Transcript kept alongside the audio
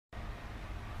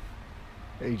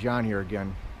Hey, John here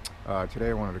again.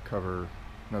 Today I wanted to cover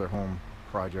another home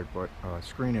project, but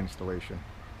screen installation.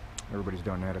 Everybody's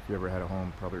done that. If you ever had a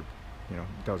home, probably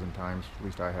a dozen times. At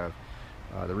least I have.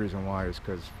 The reason why is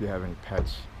because if you have any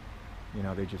pets,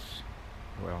 they just,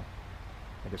 well,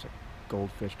 I guess a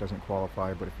goldfish doesn't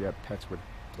qualify, but if you have pets with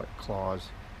like claws,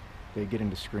 they get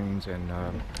into screens, and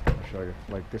I'll show you.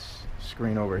 Like this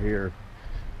screen over here,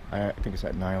 I think it's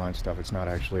that nylon stuff. It's not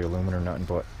actually aluminum or nothing,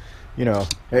 but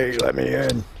hey, let me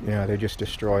in. They just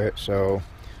destroy it. So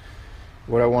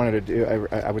what I wanted to do,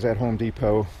 I was at Home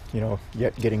Depot,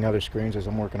 yet getting other screens as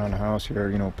I'm working on the house here,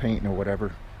 painting or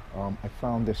whatever. I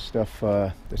found this stuff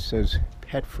that says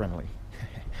pet friendly.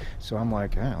 So I'm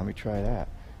like, let me try that.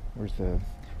 Here's the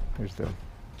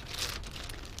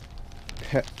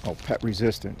pet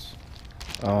resistance.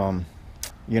 So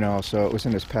it was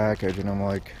in this package, and I'm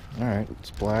like, all right,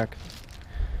 it's black.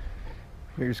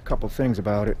 Here's a couple things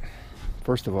about it.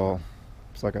 First of all,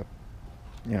 it's like a,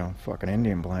 fucking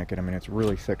Indian blanket. I mean, it's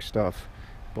really thick stuff.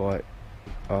 But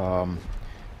I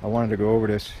wanted to go over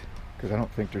this because I don't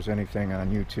think there's anything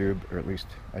on YouTube, or at least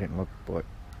I didn't look, but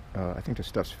I think this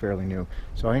stuff's fairly new.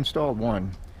 So I installed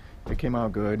one. It came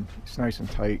out good. It's nice and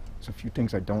tight. There's a few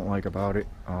things I don't like about it.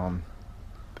 From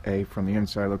the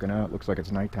inside looking out, it looks like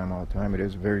it's nighttime all the time. It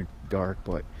is very dark,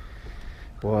 but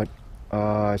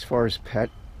as far as pet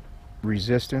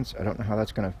resistance, I don't know how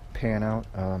that's going to pan out.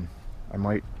 I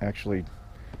might actually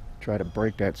try to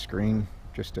break that screen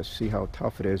just to see how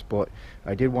tough it is, but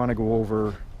I did want to go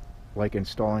over like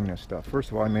installing this stuff. First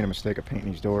of all, I made a mistake of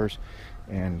painting these doors,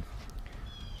 and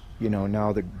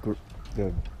now the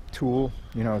tool,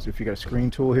 if you got a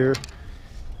screen tool here,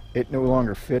 it no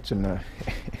longer fits in the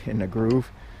in the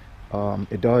groove.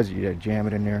 It does, you jam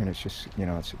it in there, and it's just,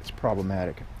 it's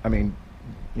problematic. I mean,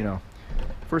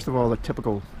 first of all, the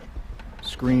typical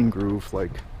screen groove,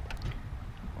 like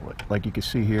you can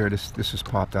see here, this is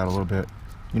popped out a little bit.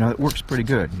 It works pretty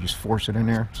good. You just force it in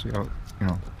there. See how,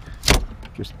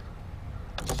 just,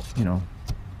 I don't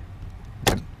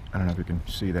know if you can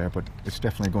see that, but it's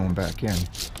definitely going back in.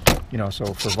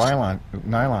 So for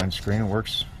nylon screen, it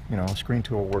works. Screen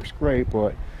tool works great,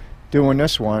 but doing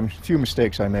this one, a few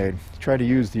mistakes I made. Tried to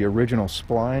use the original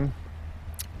spline,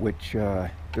 which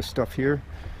this stuff here,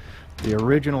 the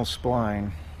original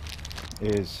spline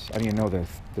is, I didn't know the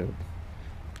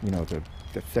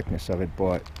thickness of it,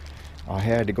 but I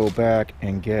had to go back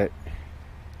and get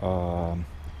the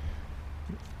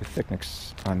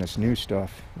thickness on this new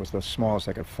stuff was the smallest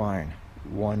I could find,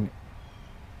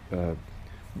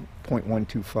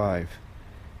 0.125.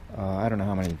 I don't know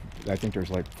how many. I think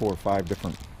there's like 4 or 5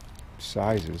 different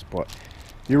sizes, but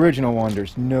the original one,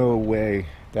 there's no way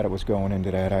that it was going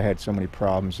into that. I had so many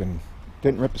problems, and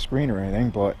didn't rip the screen or anything,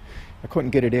 but I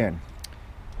couldn't get it in.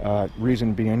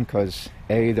 Reason being because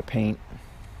A, the paint,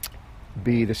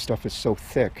 B, this stuff is so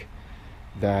thick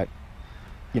that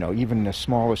even the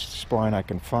smallest spline I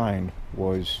can find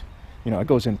was, it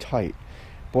goes in tight.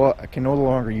 But I can no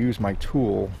longer use my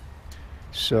tool,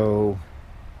 so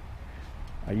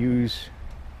I use,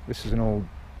 this is an old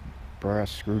brass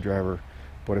screwdriver,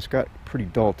 but it's got a pretty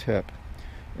dull tip,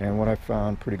 and what I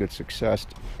found pretty good success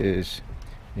is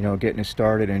getting it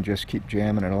started and just keep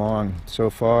jamming it along.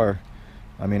 So far,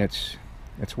 I mean, it's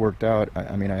worked out.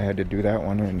 I mean, I had to do that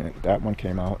one, and that one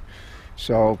came out.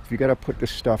 So if you got to put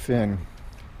this stuff in,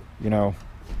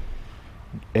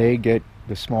 A, get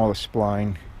the smallest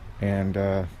spline, and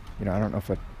I don't know if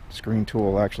a screen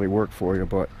tool will actually work for you,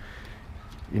 but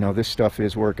this stuff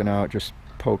is working out, just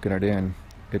poking it in.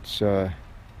 It's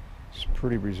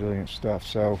pretty resilient stuff.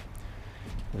 So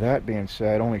that being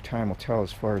said, only time will tell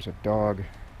as far as a dog,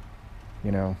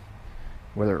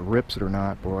 whether it rips it or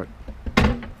not. But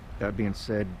that being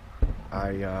said,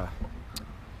 I'll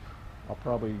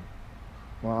probably,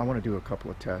 well, I want to do a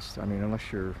couple of tests. I mean, unless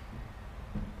your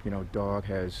dog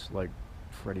has like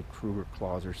Freddy Krueger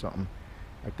claws or something,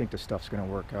 I think the stuff's going to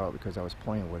work out because I was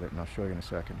playing with it, and I'll show you in a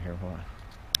second here. Hold on.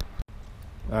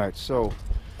 Alright, so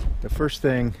the first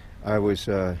thing I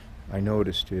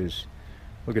noticed is,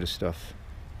 look at this stuff.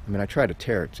 I mean, I tried to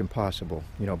tear it. It's impossible,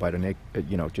 by the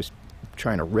just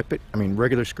trying to rip it. I mean,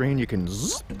 regular screen, you can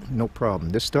zzz, no problem.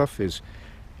 This stuff is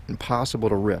impossible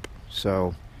to rip.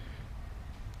 So,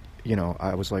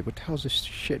 I was like, what the hell is this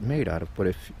shit made out of? But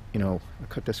if, I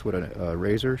cut this with a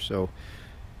razor, so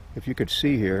if you could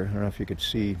see here, I don't know if you could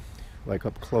see, like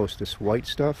up close, this white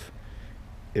stuff,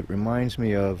 it reminds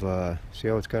me of, see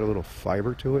how it's got a little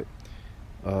fiber to it,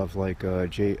 of like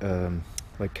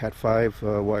like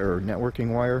Cat5 wire or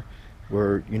networking wire,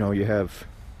 where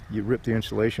you rip the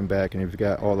insulation back and you've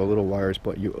got all the little wires,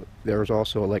 but there's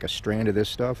also like a strand of this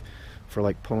stuff for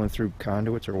like pulling through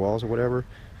conduits or walls or whatever,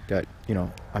 that, you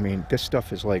know, I mean, this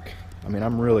stuff is like, I mean,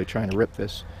 I'm really trying to rip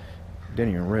this. It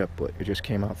didn't even rip, but it just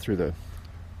came out through the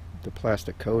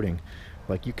plastic coating.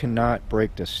 Like, you cannot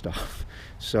break this stuff.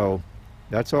 So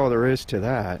that's all there is to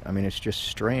that. I mean, it's just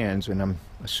strands, and I'm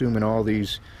assuming all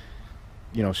these,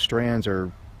 you know, strands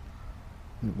are,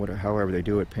 however they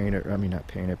do it, paint it, I mean, not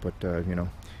paint it, but you know,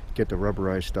 get the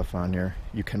rubberized stuff on there.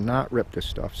 You cannot rip this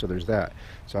stuff, so there's that.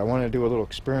 So I wanted to do a little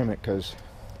experiment because,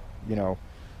 you know,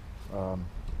 I'm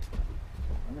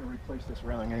going to replace this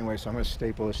railing anyway, so I'm going to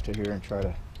staple this to here and try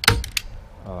to,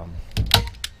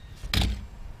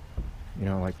 you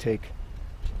know, like take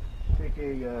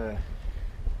a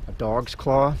dog's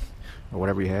claw or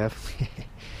whatever you have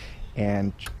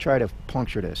and try to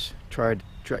puncture this.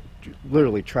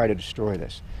 Literally try to destroy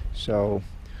this. So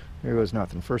here goes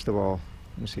nothing. First of all,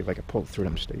 let me see if I can pull through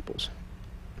them staples.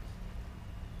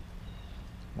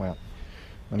 Well,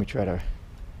 let me try to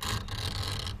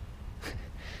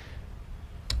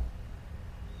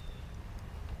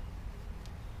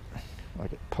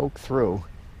like it poke through.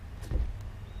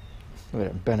 Look at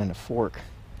it bending the fork.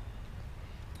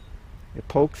 It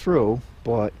poked through,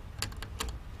 but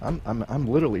I'm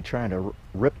literally trying to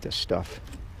rip this stuff.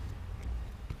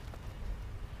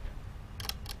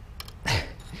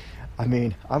 I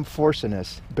mean, I'm forcing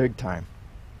this big time.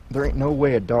 There ain't no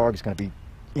way a dog's gonna be,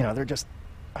 you know, they're just,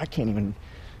 I can't even,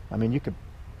 I mean, you could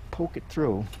poke it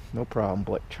through, no problem,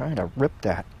 but trying to rip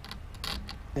that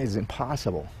is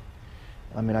impossible.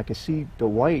 I mean, I can see the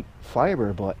white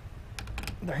fiber, but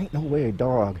there ain't no way a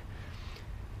dog.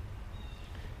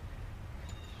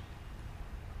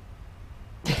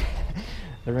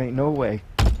 There ain't no way.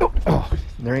 Oh,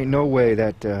 there ain't no way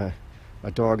that a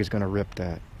dog is gonna rip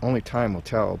that. Only time will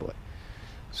tell. But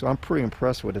so I'm pretty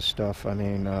impressed with this stuff. I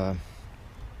mean, I'm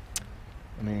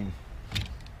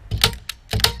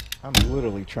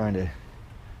literally trying to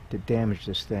damage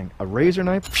this thing. A razor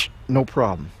knife, no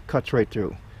problem, cuts right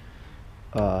through.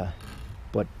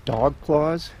 But dog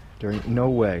claws, there ain't no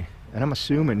way. And I'm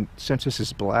assuming, since this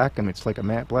is black and it's like a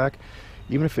matte black,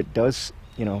 even if it does,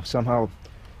 you know, somehow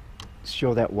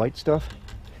show that white stuff,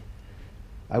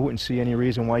 I wouldn't see any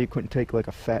reason why you couldn't take like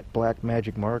a fat black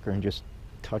magic marker and just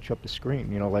touch up the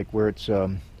screen, you know, like where it's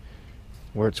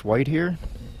white here,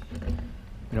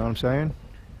 you know what I'm saying,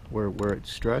 where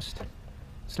it's stressed.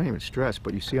 It's not even stressed,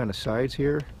 but you see on the sides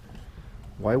here,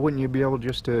 why wouldn't you be able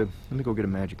just to, let me go get a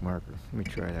magic marker, let me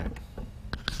try that.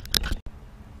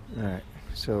 Alright,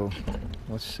 so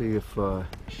let's see if get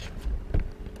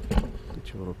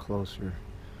you a little closer,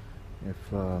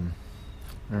 if I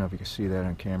don't know if you can see that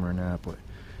on camera or not, but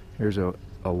here's a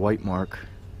white mark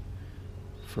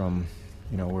from,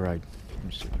 you know, where let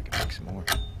me see if I can make some more.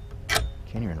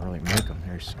 Can't even really make them.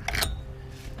 There's some.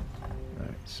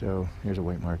 Alright, so here's a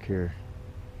white mark here.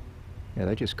 Yeah,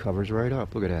 that just covers right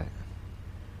up. Look at that.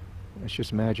 That's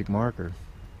just magic marker.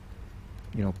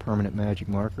 You know, permanent magic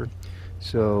marker.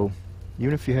 So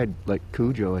even if you had like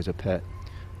Cujo as a pet,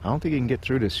 I don't think you can get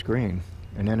through this screen.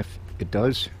 And then if it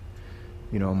does,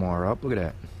 you know, mar up, look at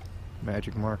that.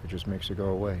 Magic marker just makes it go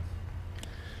away.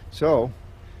 So,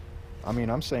 I mean,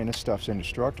 I'm saying this stuff's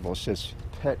indestructible. It says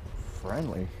pet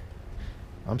friendly.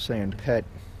 I'm saying pet,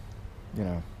 you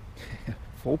know,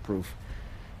 foolproof.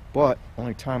 But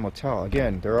only time will tell.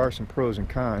 Again, there are some pros and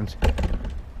cons,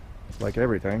 like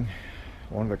everything.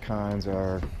 One of the cons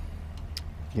are,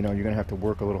 you know, you're going to have to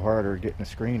work a little harder getting the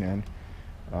screen in,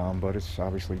 but it's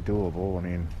obviously doable. I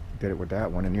mean, did it with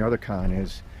that one. And the other con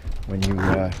is when you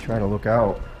try to look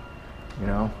out, you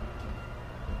know,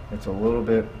 it's a little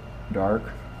bit dark,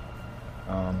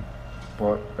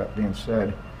 but that being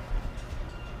said,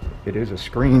 it is a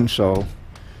screen, so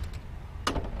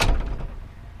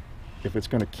if it's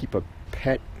going to keep a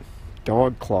pet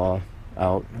dog claw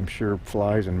out, I'm sure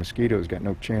flies and mosquitoes got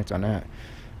no chance on that.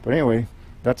 But anyway,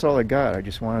 that's all I got. I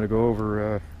just wanted to go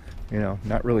over, you know,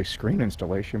 not really screen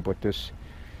installation, but this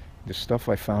stuff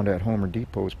I found at Homer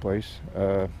Depot's place.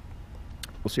 We'll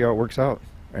see how it works out,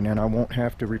 and then I won't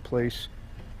have to replace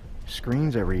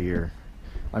screens every year.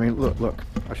 I mean, look,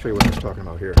 I'll show you what I was talking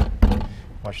about here.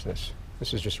 Watch this.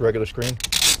 This is just regular screen.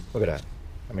 Look at that.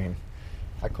 I mean,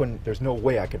 there's no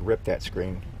way I could rip that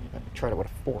screen. I could try it with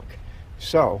a fork.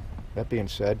 So, that being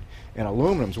said, and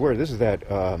aluminum's weird. This is that,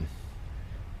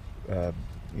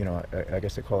 you know, I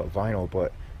guess they call it vinyl,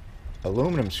 but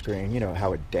aluminum screen, you know,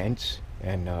 how it dents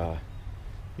and,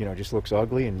 you know, just looks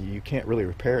ugly, and you can't really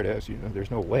repair it. As you know,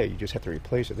 there's no way. You just have to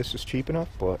replace it. This is cheap enough,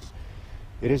 but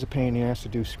it is a pain in the ass to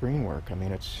do screen work. I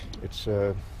mean, it's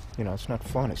you know, it's not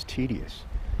fun. It's tedious.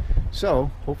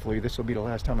 So hopefully this will be the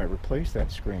last time I replace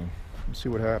that screen. Let's see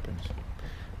what happens.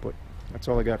 But that's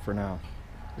all I got for now.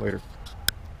 Later.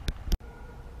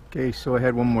 Okay, so I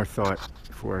had one more thought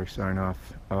before I sign off.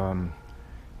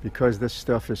 Because this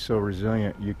stuff is so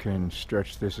resilient, you can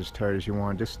stretch this as tight as you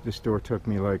want. This door took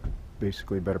me like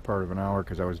basically a better part of an hour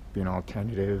because I was being all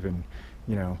tentative and,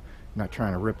 you know, not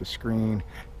trying to rip the screen.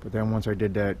 But then once I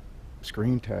did that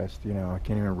screen test, you know, I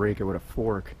can't even rake it with a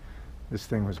fork. This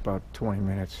thing was about 20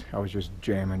 minutes. I was just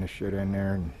jamming the shit in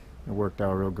there, and it worked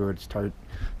out real good. It's tight.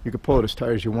 You can pull it as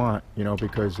tight as you want, you know,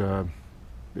 because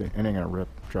it ain't gonna rip,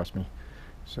 trust me.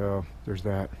 So there's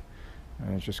that.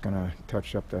 And it's just gonna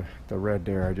touch up the red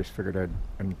there. I just figured I'd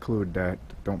include that.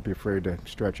 Don't be afraid to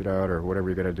stretch it out or whatever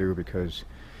you gotta do, because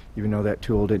even though that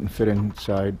tool didn't fit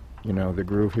inside, you know, the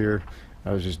groove here,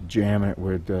 I was just jamming it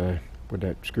with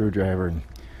that screwdriver,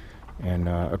 and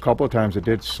a couple of times it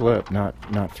did slip, not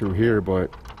through here,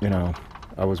 but you know,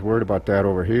 I was worried about that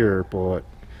over here, but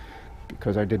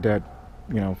because I did that,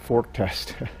 you know, fork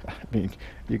test. I mean,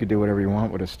 you could do whatever you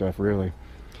want with this stuff, really.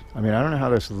 I mean, I don't know how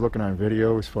this is looking on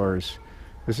video as far as,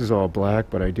 this is all black,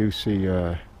 but I do see, you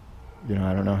know,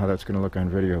 I don't know how that's going to look on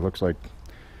video. It looks like,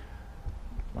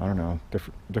 I don't know,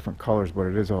 different colors, but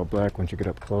it is all black once you get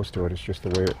up close to it. It's just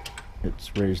the way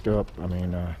it's raised up. I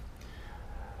mean,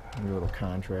 maybe a little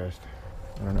contrast.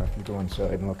 I don't know if you go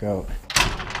inside and look out.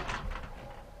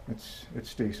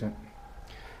 It's decent.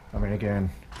 I mean, again,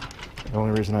 the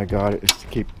only reason I got it is to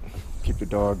keep the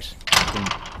dogs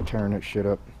from tearing that shit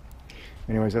up.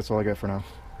 Anyways, that's all I got for now.